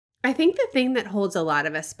I think the thing that holds a lot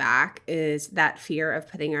of us back is that fear of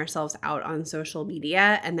putting ourselves out on social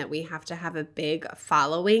media and that we have to have a big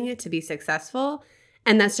following to be successful.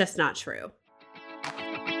 And that's just not true.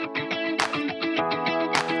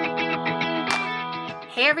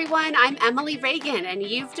 Hey everyone, I'm Emily Reagan, and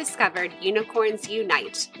you've discovered Unicorns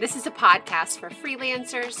Unite. This is a podcast for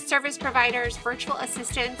freelancers, service providers, virtual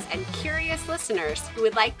assistants, and curious listeners who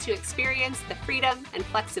would like to experience the freedom and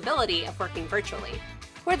flexibility of working virtually.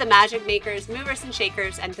 We're the magic makers, movers and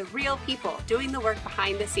shakers, and the real people doing the work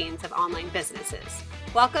behind the scenes of online businesses.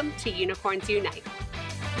 Welcome to Unicorns Unite.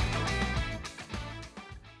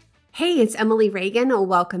 Hey, it's Emily Reagan.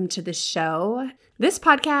 Welcome to the show. This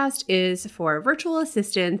podcast is for virtual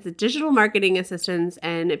assistants, digital marketing assistants,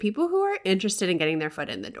 and people who are interested in getting their foot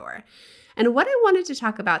in the door. And what I wanted to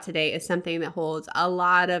talk about today is something that holds a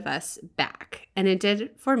lot of us back, and it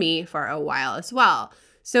did for me for a while as well.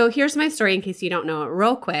 So here's my story in case you don't know it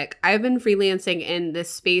real quick. I've been freelancing in this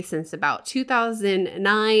space since about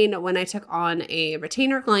 2009 when I took on a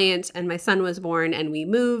retainer client and my son was born and we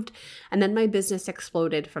moved, and then my business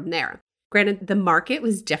exploded from there. Granted, the market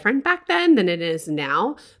was different back then than it is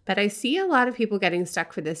now, but I see a lot of people getting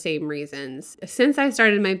stuck for the same reasons. Since I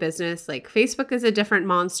started my business, Facebook is a different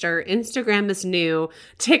monster, Instagram is new,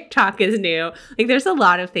 TikTok is new. There's a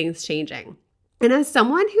lot of things changing. And as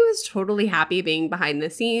someone who is totally happy being behind the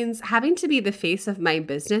scenes, having to be the face of my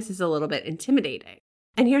business is a little bit intimidating.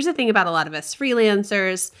 And here's the thing about a lot of us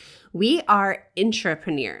freelancers, we are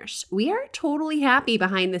intrapreneurs. We are totally happy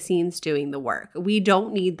behind the scenes doing the work. We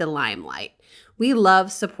don't need the limelight. We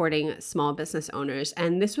love supporting small business owners,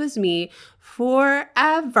 and this was me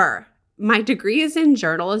forever. My degree is in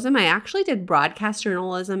journalism. I actually did broadcast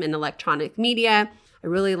journalism in electronic media. I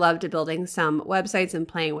really loved building some websites and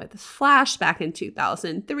playing with Flash back in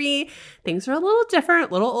 2003. Things were a little different,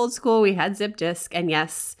 a little old school. We had zip disk. And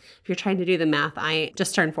yes, if you're trying to do the math, I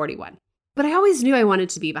just turned 41. But I always knew I wanted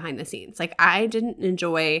to be behind the scenes. I didn't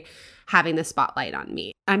enjoy having the spotlight on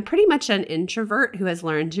me. I'm pretty much an introvert who has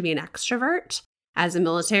learned to be an extrovert. As a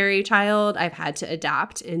military child, I've had to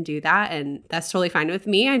adapt and do that, and that's totally fine with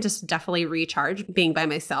me. I just definitely recharge being by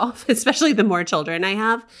myself, especially the more children I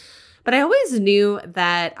have. But I always knew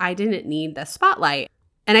that I didn't need the spotlight.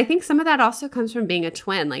 And I think some of that also comes from being a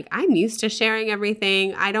twin. I'm used to sharing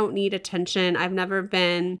everything. I don't need attention. I've never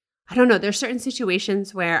been, there's certain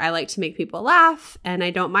situations where I like to make people laugh and I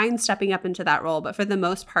don't mind stepping up into that role. But for the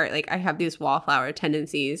most part, I have these wallflower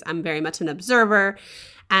tendencies. I'm very much an observer.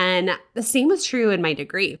 And the same was true in my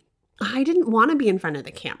degree. I didn't want to be in front of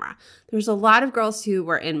the camera. There's a lot of girls who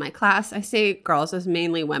were in my class. I say girls as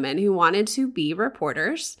mainly women who wanted to be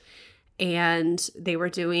reporters. And they were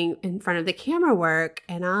doing in front of the camera work,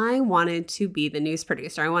 and I wanted to be the news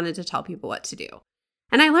producer. I wanted to tell people what to do.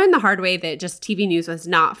 And I learned the hard way that just TV news was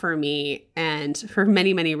not for me, and for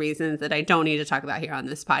many, many reasons that I don't need to talk about here on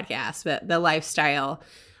this podcast. But the lifestyle,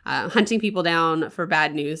 hunting people down for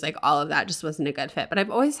bad news, all of that just wasn't a good fit. But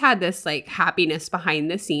I've always had this happiness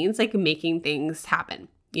behind the scenes, making things happen,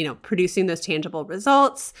 producing those tangible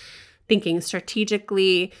results, thinking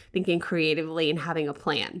strategically, thinking creatively, and having a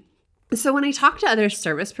plan. So when I talk to other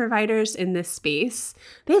service providers in this space,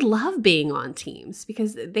 they love being on teams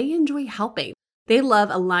because they enjoy helping. They love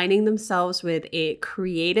aligning themselves with a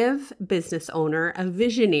creative business owner, a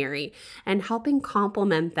visionary, and helping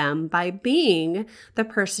complement them by being the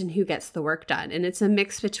person who gets the work done. And it's a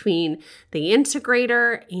mix between the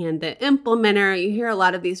integrator and the implementer. You hear a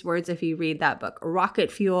lot of these words if you read that book,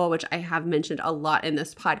 Rocket Fuel, which I have mentioned a lot in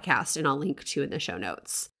this podcast and I'll link to in the show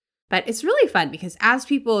notes. But it's really fun because as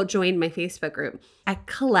people join my Facebook group, I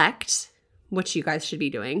collect, which you guys should be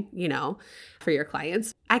doing, for your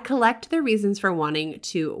clients. I collect their reasons for wanting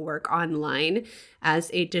to work online as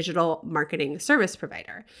a digital marketing service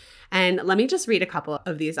provider. And let me just read a couple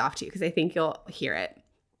of these off to you because I think you'll hear it.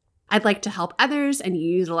 I'd like to help others and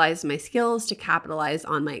utilize my skills to capitalize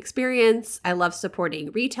on my experience. I love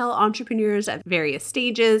supporting retail entrepreneurs at various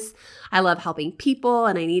stages. I love helping people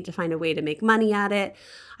and I need to find a way to make money at it.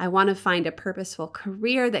 I want to find a purposeful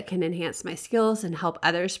career that can enhance my skills and help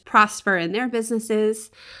others prosper in their businesses.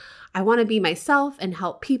 I want to be myself and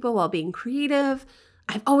help people while being creative.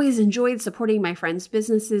 I've always enjoyed supporting my friends'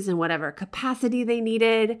 businesses in whatever capacity they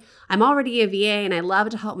needed. I'm already a VA and I love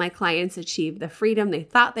to help my clients achieve the freedom they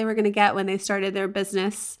thought they were going to get when they started their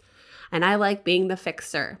business. And I like being the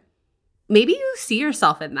fixer. Maybe you see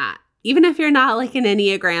yourself in that. Even if you're not like an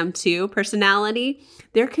Enneagram 2 personality,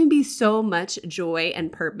 there can be so much joy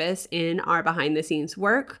and purpose in our behind the scenes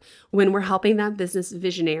work when we're helping that business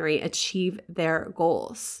visionary achieve their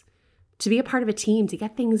goals. to be a part of a team, to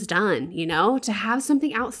get things done, to have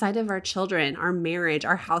something outside of our children, our marriage,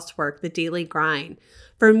 our housework, the daily grind.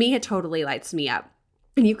 For me, it totally lights me up.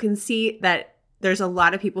 And you can see that there's a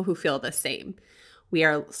lot of people who feel the same. We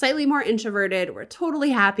are slightly more introverted. We're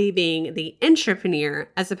totally happy being the intrapreneur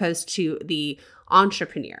as opposed to the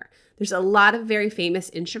entrepreneur. There's a lot of very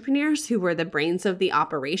famous entrepreneurs who were the brains of the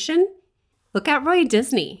operation. Look at Roy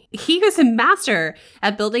Disney. He was a master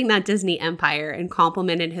at building that Disney empire and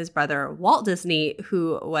complimented his brother Walt Disney,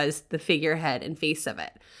 who was the figurehead and face of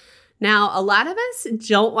it. Now, a lot of us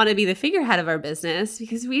don't want to be the figurehead of our business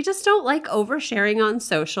because we just don't like oversharing on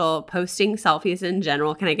social, posting selfies in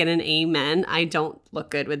general. Can I get an amen? I don't look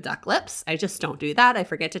good with duck lips. I just don't do that. I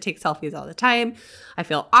forget to take selfies all the time. I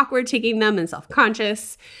feel awkward taking them and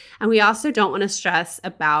self-conscious. And we also don't want to stress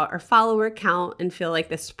about our follower count and feel like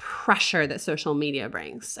this pressure that social media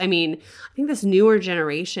brings. I mean, I think this newer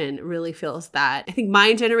generation really feels that. I think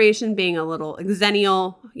my generation being a little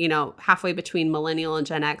Xennial, halfway between millennial and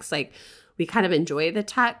Gen X, like we kind of enjoy the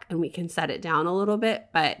tech and we can set it down a little bit,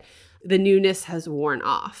 but the newness has worn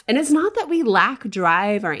off. And it's not that we lack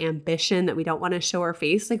drive or ambition, that we don't want to show our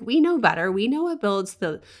face. Like we know better. We know it builds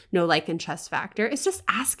the know, like, and trust factor. It's just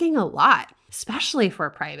asking a lot, especially if we're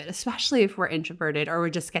private, especially if we're introverted or we're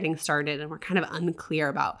just getting started and we're kind of unclear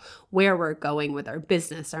about where we're going with our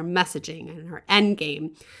business, our messaging, and our end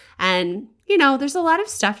game. And, there's a lot of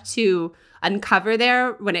stuff to uncover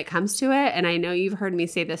there when it comes to it. And I know you've heard me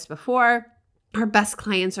say this before. Our best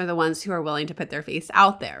clients are the ones who are willing to put their face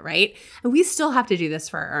out there, right? And we still have to do this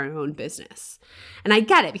for our own business. And I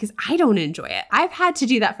get it because I don't enjoy it. I've had to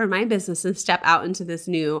do that for my business and step out into this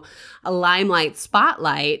new limelight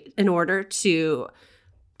spotlight in order to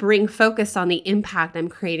bring focus on the impact I'm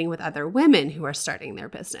creating with other women who are starting their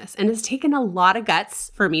business. And it's taken a lot of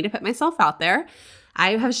guts for me to put myself out there.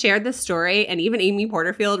 I have shared this story, and even Amy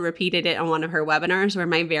Porterfield repeated it on one of her webinars, where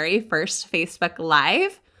my very first Facebook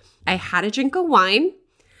Live, I had a drink of wine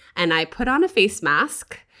and I put on a face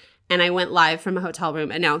mask and I went live from a hotel room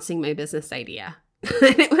announcing my business idea.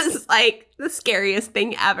 And it was like the scariest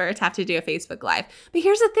thing ever to have to do a Facebook Live. But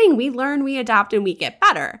here's the thing, we learn, we adapt, and we get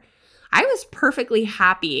better. I was perfectly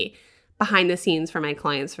happy behind the scenes for my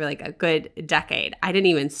clients for like a good decade. I didn't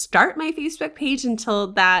even start my Facebook page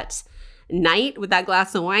until that night with that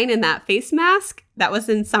glass of wine and that face mask. That was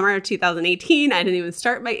in summer of 2018. I didn't even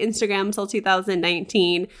start my Instagram until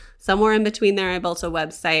 2019. Somewhere in between there, I built a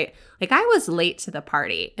website. Like I was late to the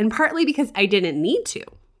party, and partly because I didn't need to.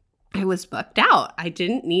 I was booked out. I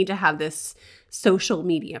didn't need to have this social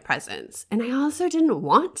media presence. And I also didn't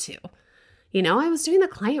want to. I was doing the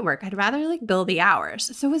client work. I'd rather like bill the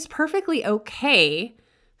hours. So it was perfectly okay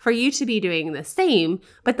for you to be doing the same,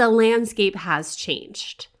 but the landscape has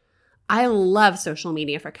changed. I love social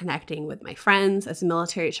media for connecting with my friends. As a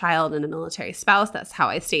military child and a military spouse, that's how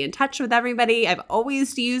I stay in touch with everybody. I've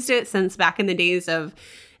always used it since back in the days of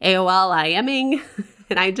AOL IMing,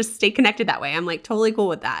 and I just stay connected that way. I'm like totally cool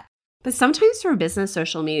with that. But sometimes for business,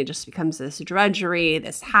 social media just becomes this drudgery,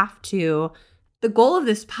 this have to. The goal of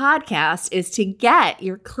this podcast is to get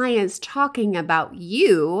your clients talking about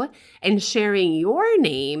you and sharing your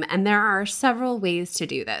name, and there are several ways to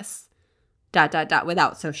do this.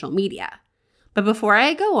 Without social media. But before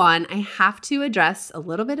I go on, I have to address a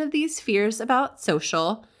little bit of these fears about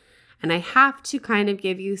social, and I have to kind of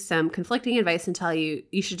give you some conflicting advice and tell you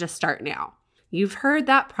should just start now. You've heard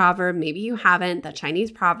that proverb, maybe you haven't, that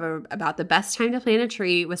Chinese proverb about the best time to plant a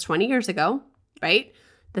tree was 20 years ago, right?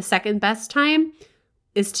 The second best time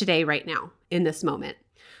is today, right now, in this moment.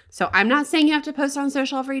 So I'm not saying you have to post on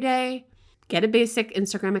social every day. Get a basic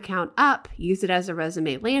Instagram account up, use it as a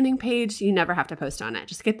resume landing page. You never have to post on it.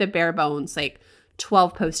 Just get the bare bones, like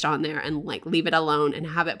 12 posts on there and like leave it alone and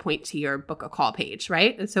have it point to your book a call page,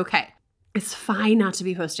 right? It's okay. It's fine not to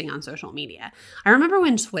be posting on social media. I remember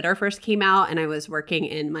when Twitter first came out and I was working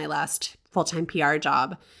in my last full-time PR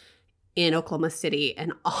job in Oklahoma City,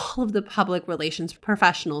 and all of the public relations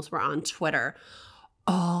professionals were on Twitter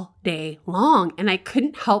all day long. And I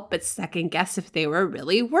couldn't help but second guess if they were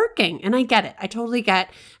really working. And I get it. I totally get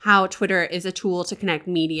how Twitter is a tool to connect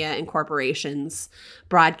media and corporations,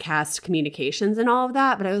 broadcast communications and all of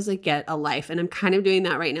that. But I was like, get a life. And I'm kind of doing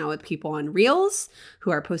that right now with people on Reels who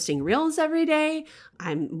are posting Reels every day.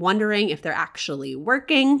 I'm wondering if they're actually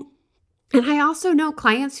working. And I also know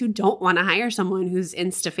clients who don't want to hire someone who's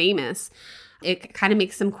Insta famous. It kind of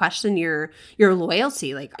makes them question your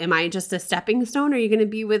loyalty. Like, am I just a stepping stone? Or are you going to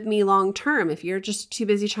be with me long term? If you're just too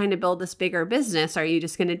busy trying to build this bigger business, are you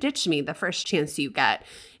just going to ditch me the first chance you get?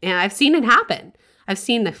 And I've seen it happen. I've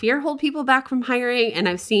seen the fear hold people back from hiring, and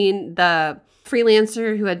I've seen the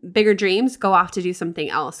freelancer who had bigger dreams go off to do something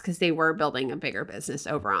else because they were building a bigger business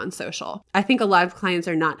over on social. I think a lot of clients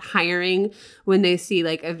are not hiring when they see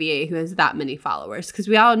like a VA who has that many followers, because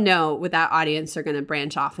we all know with that audience, they're going to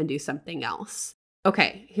branch off and do something else.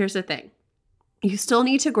 Okay, here's the thing. You still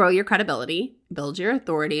need to grow your credibility, build your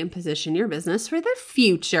authority, and position your business for the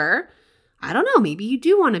future. I don't know, maybe you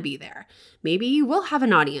do want to be there. Maybe you will have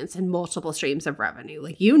an audience and multiple streams of revenue.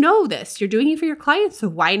 Like, you know this, you're doing it for your clients, so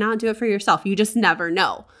why not do it for yourself? You just never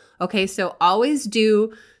know. Okay, so always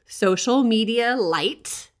do social media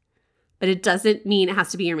light, but it doesn't mean it has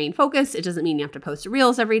to be your main focus. It doesn't mean you have to post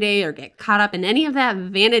reels every day or get caught up in any of that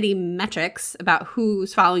vanity metrics about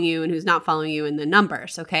who's following you and who's not following you in the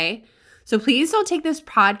numbers, okay? So please don't take this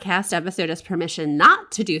podcast episode as permission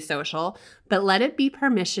not to do social, but let it be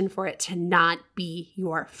permission for it to not be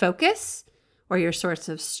your focus or your source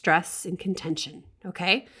of stress and contention,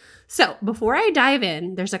 okay? So before I dive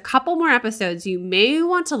in, there's a couple more episodes you may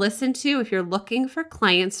want to listen to if you're looking for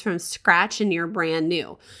clients from scratch and you're brand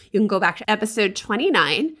new. You can go back to episode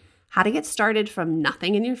 29, how to get started from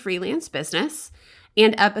nothing in your freelance business,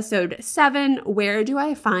 and episode 7, where do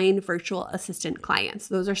I find virtual assistant clients?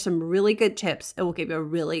 Those are some really good tips. It will give you a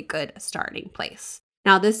really good starting place.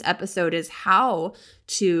 Now, this episode is how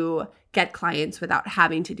to get clients without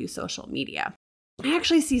having to do social media. I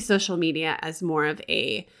actually see social media as more of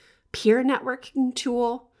a peer networking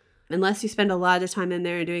tool. Unless you spend a lot of time in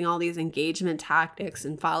there doing all these engagement tactics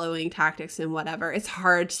and following tactics and whatever, it's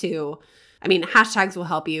hard to, hashtags will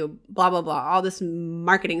help you, blah, blah, blah. All this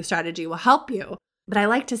marketing strategy will help you. But I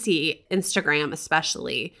like to see Instagram,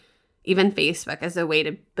 especially, even Facebook, as a way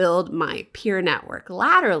to build my peer network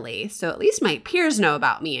laterally. So at least my peers know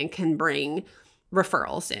about me and can bring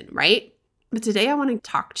referrals in, right? But today I want to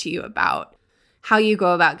talk to you about how you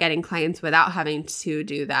go about getting clients without having to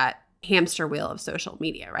do that hamster wheel of social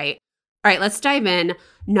media, right? All right, let's dive in.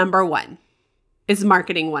 Number 1 is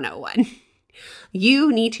marketing 101.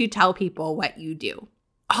 You need to tell people what you do.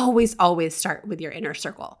 Always, always start with your inner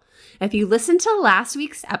circle. If you listened to last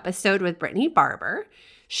week's episode with Brittany Barber,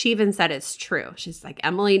 she even said it's true. She's like,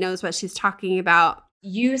 Emily knows what she's talking about.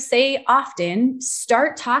 You say often,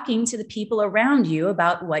 start talking to the people around you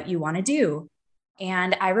about what you want to do.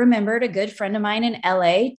 And I remembered a good friend of mine in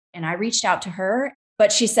LA, and I reached out to her,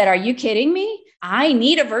 but she said, are you kidding me? I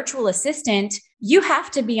need a virtual assistant. You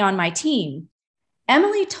have to be on my team.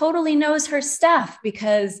 Emily totally knows her stuff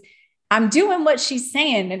because I'm doing what she's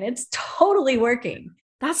saying and it's totally working.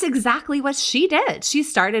 That's exactly what she did. She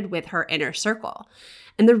started with her inner circle.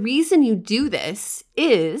 And the reason you do this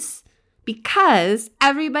is because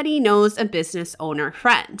everybody knows a business owner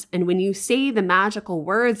friend. And when you say the magical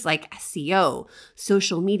words like SEO,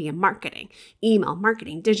 social media marketing, email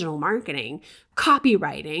marketing, digital marketing,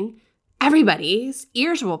 copywriting, everybody's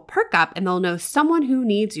ears will perk up and they'll know someone who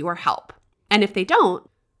needs your help. And if they don't,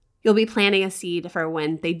 you'll be planting a seed for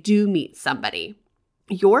when they do meet somebody.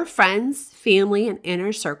 Your friends, family, and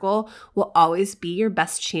inner circle will always be your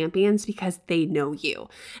best champions because they know you.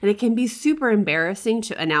 And it can be super embarrassing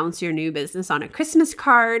to announce your new business on a Christmas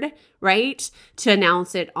card, right? To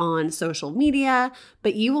announce it on social media,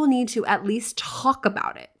 but you will need to at least talk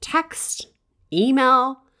about it. Text,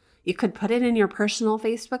 email, you could put it in your personal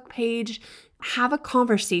Facebook page. Have a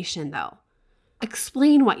conversation though.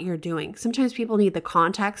 Explain what you're doing. Sometimes people need the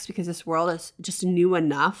context because this world is just new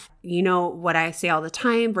enough. You know what I say all the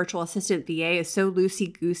time, virtual assistant VA is so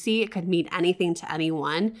loosey-goosey, it could mean anything to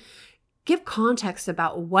anyone. Give context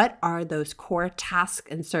about what are those core tasks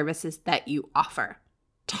and services that you offer.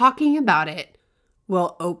 Talking about it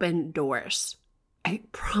will open doors. I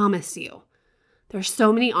promise you. There's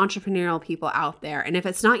so many entrepreneurial people out there, and if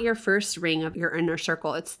it's not your first ring of your inner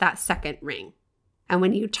circle, it's that second ring. And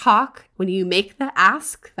when you talk, when you make the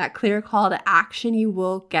ask, that clear call to action, you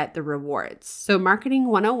will get the rewards. So marketing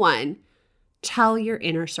 101, tell your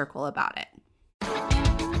inner circle about it.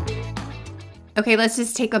 Okay, let's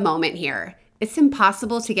just take a moment here. It's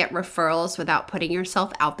impossible to get referrals without putting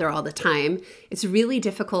yourself out there all the time. It's really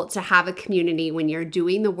difficult to have a community when you're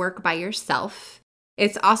doing the work by yourself.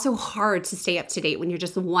 It's also hard to stay up to date when you're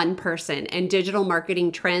just one person, and digital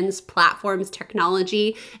marketing trends, platforms,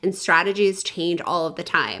 technology, and strategies change all of the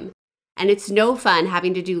time. And it's no fun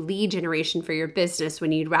having to do lead generation for your business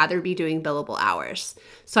when you'd rather be doing billable hours.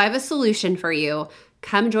 So I have a solution for you.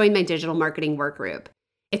 Come join my digital marketing work group.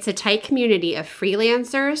 It's a tight community of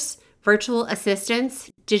freelancers, virtual assistants,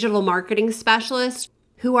 digital marketing specialists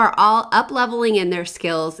who are all up-leveling in their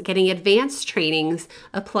skills, getting advanced trainings,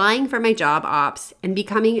 applying for my job ops, and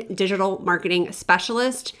becoming digital marketing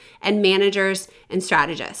specialists and managers and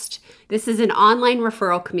strategists. This is an online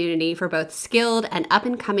referral community for both skilled and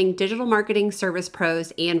up-and-coming digital marketing service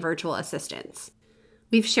pros and virtual assistants.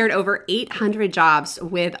 We've shared over 800 jobs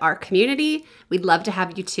with our community. We'd love to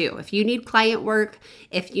have you too. If you need client work,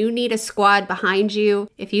 if you need a squad behind you,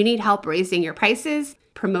 if you need help raising your prices,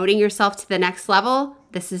 promoting yourself to the next level,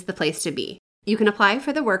 this is the place to be. You can apply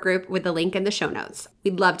for the workgroup with the link in the show notes.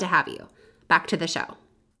 We'd love to have you. Back to the show.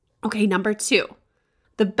 Okay, number 2.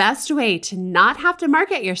 The best way to not have to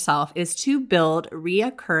market yourself is to build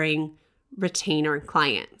reoccurring retainer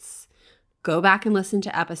clients. Go back and listen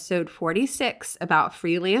to episode 46 about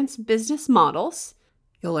freelance business models.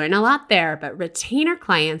 You'll learn a lot there, but retainer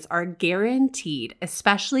clients are guaranteed,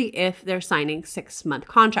 especially if they're signing 6-month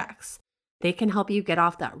contracts. They can help you get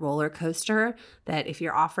off that roller coaster that if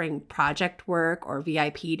you're offering project work or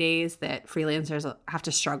VIP days that freelancers have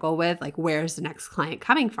to struggle with, like where's the next client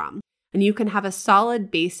coming from? And you can have a solid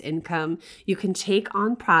base income. You can take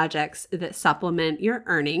on projects that supplement your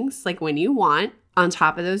earnings, like when you want, on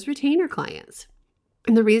top of those retainer clients.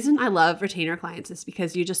 And the reason I love retainer clients is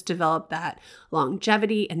because you just develop that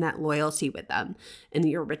longevity and that loyalty with them. And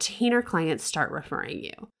your retainer clients start referring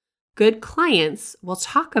you. Good clients will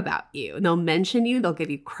talk about you and they'll mention you, they'll give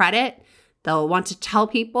you credit, they'll want to tell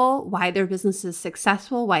people why their business is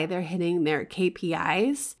successful, why they're hitting their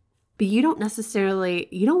KPIs. But you don't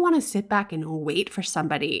want to sit back and wait for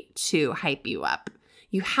somebody to hype you up.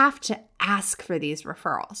 You have to ask for these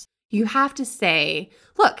referrals. You have to say,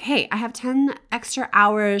 look, hey, I have 10 extra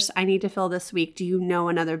hours I need to fill this week. Do you know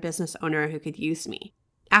another business owner who could use me?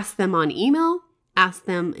 Ask them on email, ask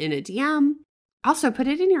them in a DM. Also, put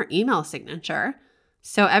it in your email signature.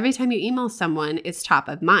 So every time you email someone, it's top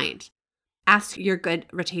of mind. Ask your good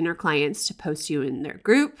retainer clients to post you in their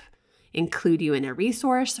group, include you in a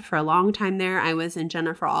resource. For a long time there, I was in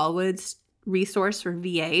Jennifer Allwood's resource for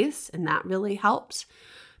VAs, and that really helped.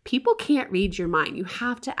 People can't read your mind. You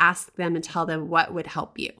have to ask them and tell them what would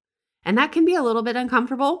help you. And that can be a little bit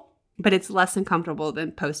uncomfortable, but it's less uncomfortable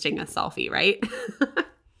than posting a selfie, right?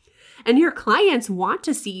 And your clients want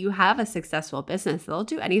to see you have a successful business. They'll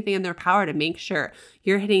do anything in their power to make sure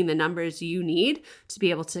you're hitting the numbers you need to be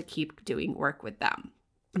able to keep doing work with them.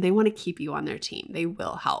 They want to keep you on their team. They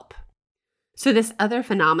will help. So this other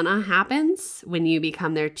phenomena happens when you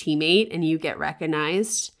become their teammate and you get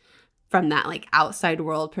recognized from that like outside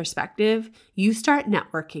world perspective. You start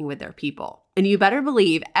networking with their people. And you better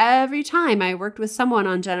believe every time I worked with someone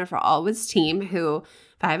on Jennifer Allwood's team who,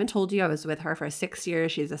 if I haven't told you, I was with her for 6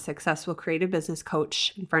 years. She's a successful creative business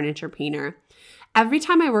coach and furniture painter. Every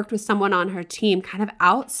time I worked with someone on her team kind of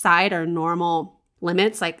outside our normal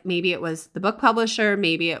limits, like maybe it was the book publisher,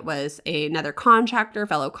 maybe it was another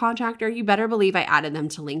fellow contractor, you better believe I added them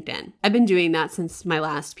to LinkedIn. I've been doing that since my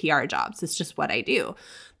last PR jobs. It's just what I do.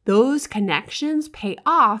 Those connections pay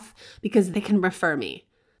off because they can refer me.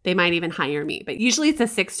 They might even hire me, but usually it's a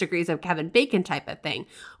 6 degrees of Kevin Bacon type of thing.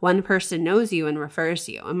 One person knows you and refers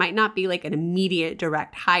you. It might not be like an immediate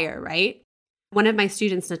direct hire, right? One of my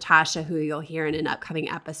students, Natasha, who you'll hear in an upcoming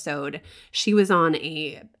episode, she was on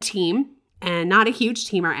a team and not a huge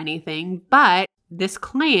team or anything, but this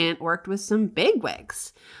client worked with some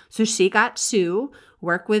bigwigs. So she got to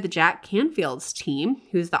work with Jack Canfield's team,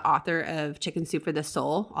 who's the author of Chicken Soup for the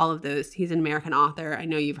Soul, all of those. He's an American author. I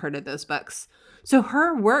know you've heard of those books. So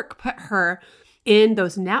her work put her in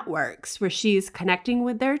those networks where she's connecting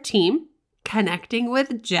with their team, connecting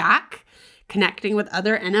with Jack, connecting with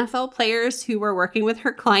other NFL players who were working with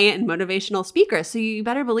her client and motivational speakers. So you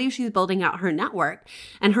better believe she's building out her network,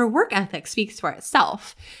 and her work ethic speaks for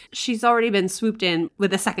itself. She's already been swooped in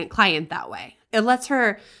with a second client that way. It lets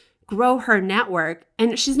her grow her network,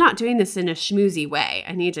 and she's not doing this in a schmoozy way.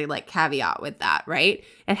 I need to caveat with that, right?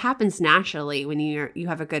 It happens naturally when you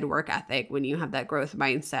have a good work ethic, when you have that growth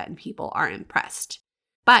mindset and people are impressed.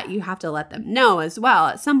 But you have to let them know as well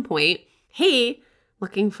at some point, hey,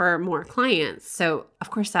 looking for more clients. So of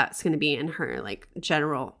course that's going to be in her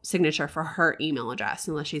general signature for her email address,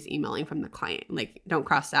 unless she's emailing from the client. Don't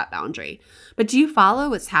cross that boundary. But do you follow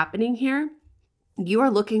what's happening here? You are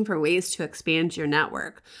looking for ways to expand your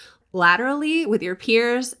network laterally with your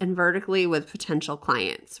peers and vertically with potential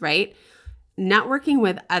clients, right? Networking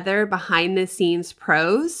with other behind the scenes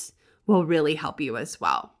pros will really help you as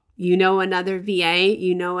well. You know another VA,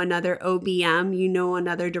 you know another OBM, you know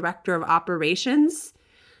another director of operations.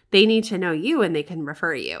 They need to know you and they can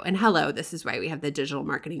refer you. And hello, this is why we have the digital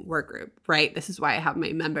marketing work group, right? This is why I have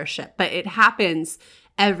my membership. But it happens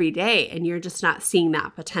every day and you're just not seeing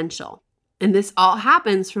that potential. And this all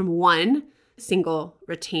happens from one single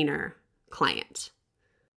retainer client.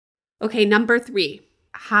 Okay, number 3,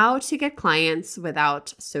 how to get clients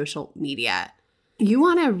without social media. You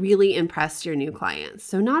want to really impress your new clients.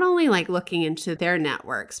 So not only like looking into their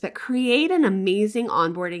networks, but create an amazing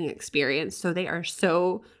onboarding experience so they are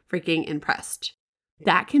so freaking impressed.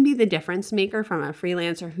 That can be the difference maker from a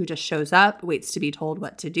freelancer who just shows up, waits to be told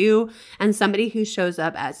what to do, and somebody who shows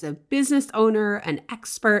up as a business owner, an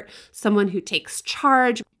expert, someone who takes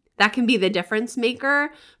charge. That can be the difference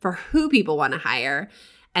maker for who people want to hire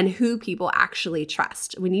and who people actually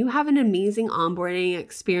trust. When you have an amazing onboarding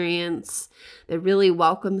experience that really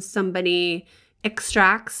welcomes somebody,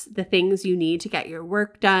 extracts the things you need to get your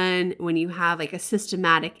work done, when you have like a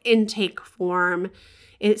systematic intake form,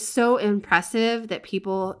 it's so impressive that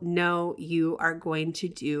people know you are going to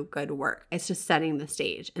do good work. It's just setting the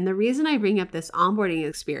stage. And the reason I bring up this onboarding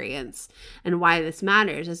experience and why this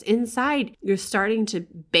matters is inside you're starting to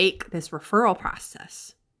bake this referral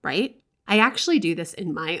process, right? I actually do this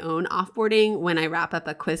in my own offboarding. When I wrap up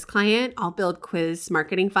a quiz client, I'll build quiz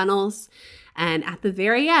marketing funnels. And at the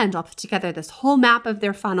very end, I'll put together this whole map of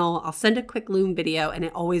their funnel. I'll send a quick Loom video, and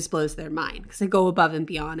it always blows their mind because I go above and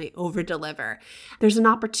beyond. I over-deliver. There's an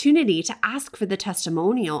opportunity to ask for the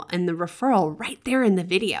testimonial and the referral right there in the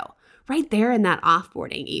video, right there in that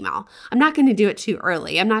offboarding email. I'm not going to do it too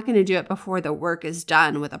early. I'm not going to do it before the work is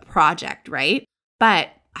done with a project, right? But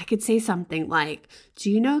I could say something like,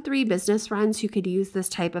 do you know 3 business friends who could use this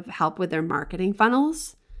type of help with their marketing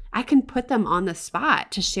funnels? I can put them on the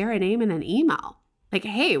spot to share a name in an email. Like,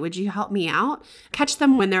 hey, would you help me out? Catch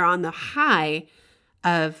them when they're on the high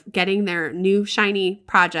of getting their new shiny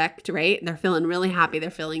project, right? They're feeling really happy. They're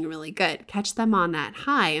feeling really good. Catch them on that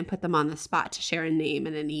high and put them on the spot to share a name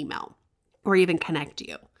in an email or even connect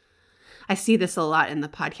you. I see this a lot in the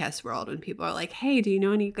podcast world when people are like, hey, do you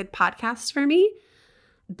know any good podcasts for me?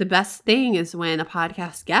 The best thing is when a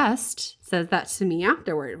podcast guest says that to me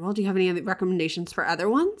afterward. Well, do you have any other recommendations for other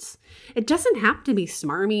ones? It doesn't have to be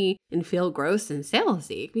smarmy and feel gross and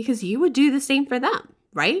salesy because you would do the same for them,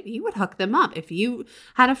 right? You would hook them up. If you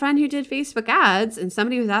had a friend who did Facebook ads and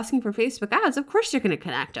somebody was asking for Facebook ads, of course you're going to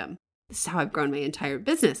connect them. This is how I've grown my entire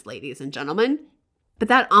business, ladies and gentlemen. But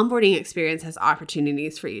that onboarding experience has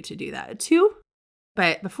opportunities for you to do that too.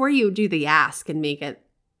 But before you do the ask and make it,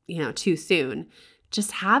 too soon,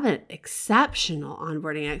 just have an exceptional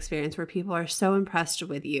onboarding experience where people are so impressed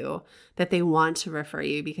with you that they want to refer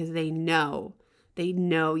you because they know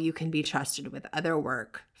you can be trusted with other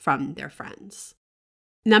work from their friends.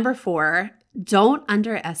 Number 4, don't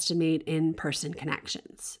underestimate in-person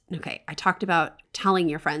connections. Okay, I talked about telling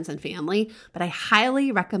your friends and family, but I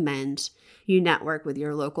highly recommend you network with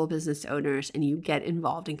your local business owners and you get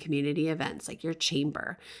involved in community events like your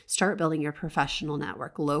chamber. Start building your professional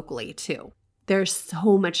network locally too. There's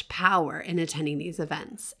so much power in attending these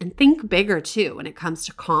events. And think bigger too when it comes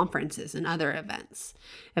to conferences and other events.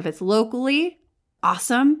 If it's locally,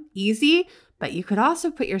 awesome, easy, but you could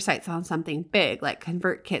also put your sights on something big like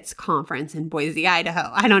ConvertKit's conference in Boise,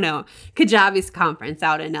 Idaho. I don't know, Kajabi's conference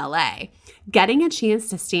out in LA. Getting a chance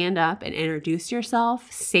to stand up and introduce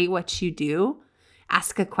yourself, say what you do,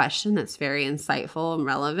 ask a question that's very insightful and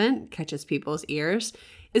relevant, catches people's ears,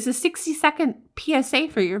 is a 60-second PSA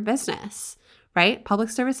for your business. Right? Public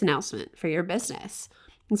service announcement for your business.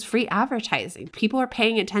 It's free advertising. People are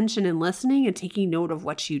paying attention and listening and taking note of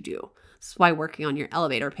what you do. That's why working on your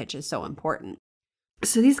elevator pitch is so important.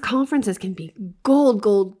 So these conferences can be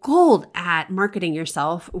gold at marketing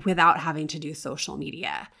yourself without having to do social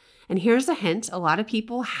media. And here's a hint. A lot of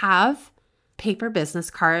people have paper business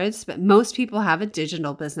cards, but most people have a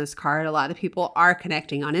digital business card. A lot of people are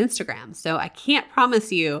connecting on Instagram. So I can't promise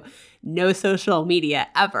you no social media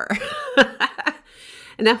ever.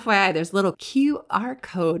 And FYI, there's a little QR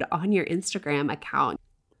code on your Instagram account.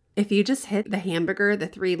 If you just hit the hamburger, the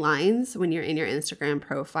 3 lines when you're in your Instagram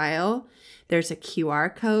profile, there's a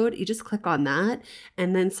QR code. You just click on that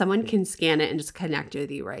and then someone can scan it and just connect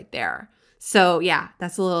with you right there. So yeah,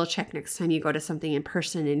 that's a little check next time you go to something in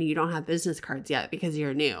person and you don't have business cards yet because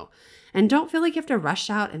you're new. And don't feel like you have to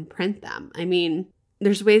rush out and print them. I mean,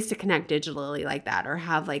 there's ways to connect digitally like that or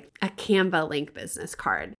have like a Canva link business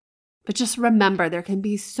card. But just remember, there can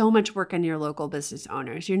be so much work in your local business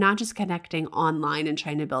owners. You're not just connecting online and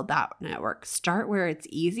trying to build that network. Start where it's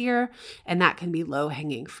easier, and that can be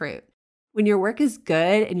low-hanging fruit. When your work is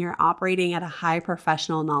good and you're operating at a high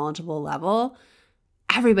professional, knowledgeable level,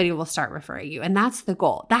 everybody will start referring you. And that's the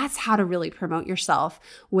goal. That's how to really promote yourself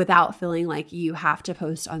without feeling like you have to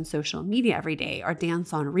post on social media every day or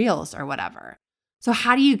dance on Reels or whatever. So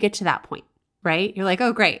how do you get to that point, right? You're like,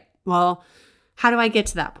 oh, great. Well, how do I get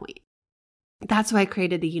to that point? That's why I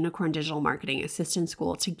created the Unicorn Digital Marketing Assistant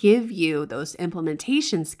School, to give you those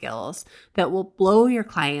implementation skills that will blow your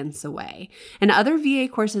clients away. And other VA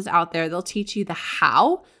courses out there, they'll teach you the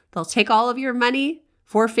how. They'll take all of your money,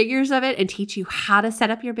 4 figures of it, and teach you how to set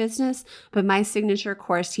up your business. But my signature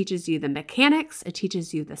course teaches you the mechanics. It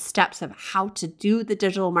teaches you the steps of how to do the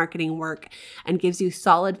digital marketing work and gives you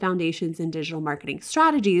solid foundations in digital marketing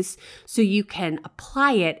strategies so you can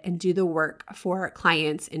apply it and do the work for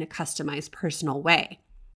clients in a customized, personal way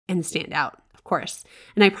and stand out, of course.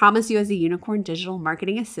 And I promise you, as a Unicorn Digital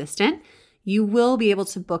Marketing Assistant, you will be able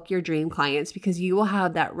to book your dream clients because you will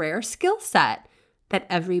have that rare skill set that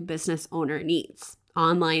every business owner needs,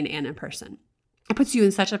 online and in person. It puts you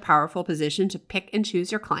in such a powerful position to pick and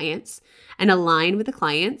choose your clients and align with the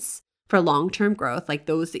clients for long-term growth, like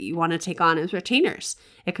those that you want to take on as retainers.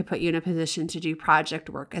 It could put you in a position to do project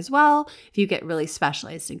work as well if you get really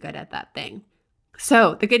specialized and good at that thing.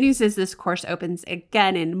 So the good news is this course opens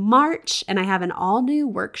again in March, and I have an all-new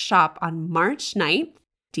workshop on March 9th.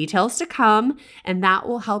 Details to come, and that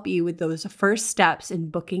will help you with those first steps in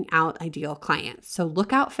booking out ideal clients. So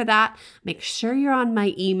look out for that. Make sure you're on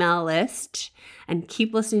my email list and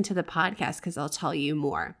keep listening to the podcast because I'll tell you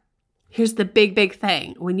more. Here's the big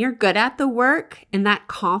thing. When you're good at the work and that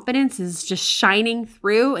confidence is just shining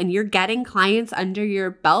through and you're getting clients under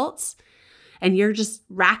your belts and you're just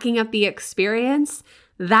racking up the experience,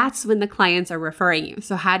 that's when the clients are referring you.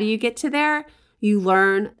 So how do you get to there? You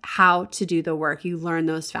learn how to do the work. You learn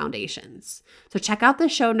those foundations. So check out the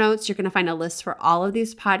show notes. You're going to find a list for all of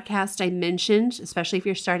these podcasts I mentioned, especially if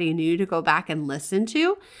you're starting new, to go back and listen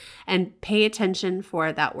to and pay attention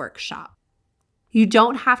for that workshop. You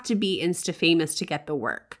don't have to be Insta famous to get the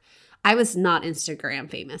work. I was not Instagram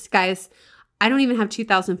famous. Guys, I don't even have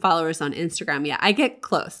 2,000 followers on Instagram yet. I get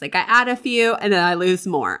close. Like I add a few and then I lose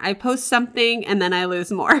more. I post something and then I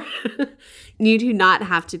lose more. You do not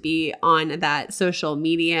have to be on that social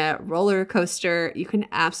media roller coaster. You can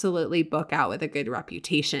absolutely book out with a good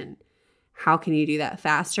reputation. How can you do that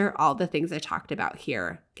faster? All the things I talked about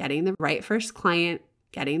here. Getting the right first client,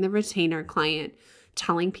 getting the retainer client,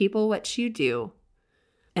 telling people what you do.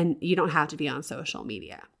 And you don't have to be on social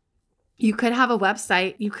media. You could have a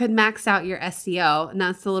website, you could max out your SEO, and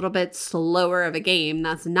that's a little bit slower of a game.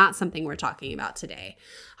 That's not something we're talking about today.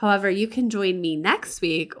 However, you can join me next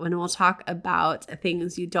week when we'll talk about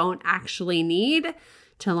things you don't actually need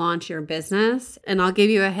to launch your business. And I'll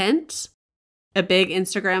give you a hint. A big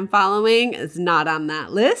Instagram following is not on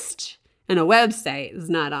that list, and a website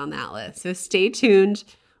is not on that list. So stay tuned.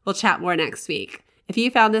 We'll chat more next week. If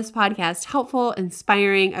you found this podcast helpful,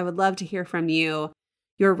 inspiring, I would love to hear from you.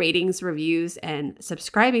 Your ratings, reviews, and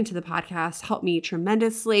subscribing to the podcast help me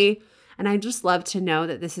tremendously. And I just love to know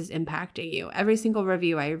that this is impacting you. Every single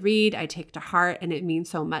review I read, I take to heart, and it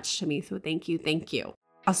means so much to me. So thank you. Thank you.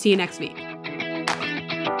 I'll see you next week.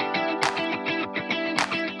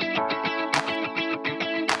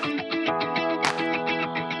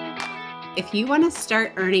 If you want to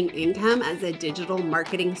start earning income as a digital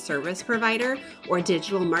marketing service provider or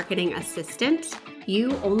digital marketing assistant,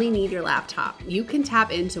 you only need your laptop. You can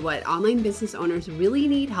tap into what online business owners really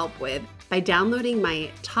need help with by downloading my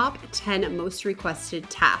top 10 most requested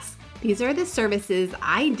tasks. These are the services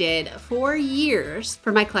I did for years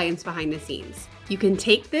for my clients behind the scenes. You can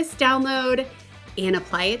take this download and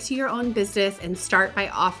apply it to your own business and start by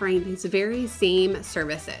offering these very same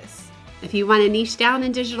services. If you want to niche down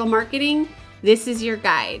in digital marketing, this is your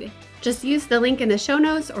guide. Just use the link in the show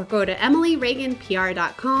notes or go to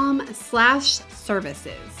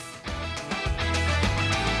emilyreaganpr.com/services.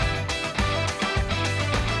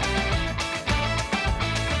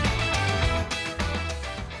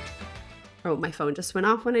 Oh, my phone just went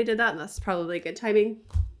off when I did that. That's probably good timing.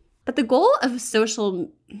 But the goal of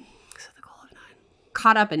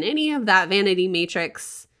caught up in any of that vanity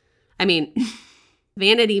metrics,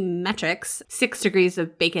 6 degrees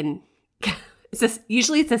of bacon.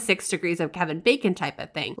 Usually it's a 6 degrees of Kevin Bacon type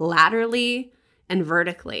of thing, laterally and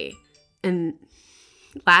vertically. And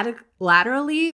laterally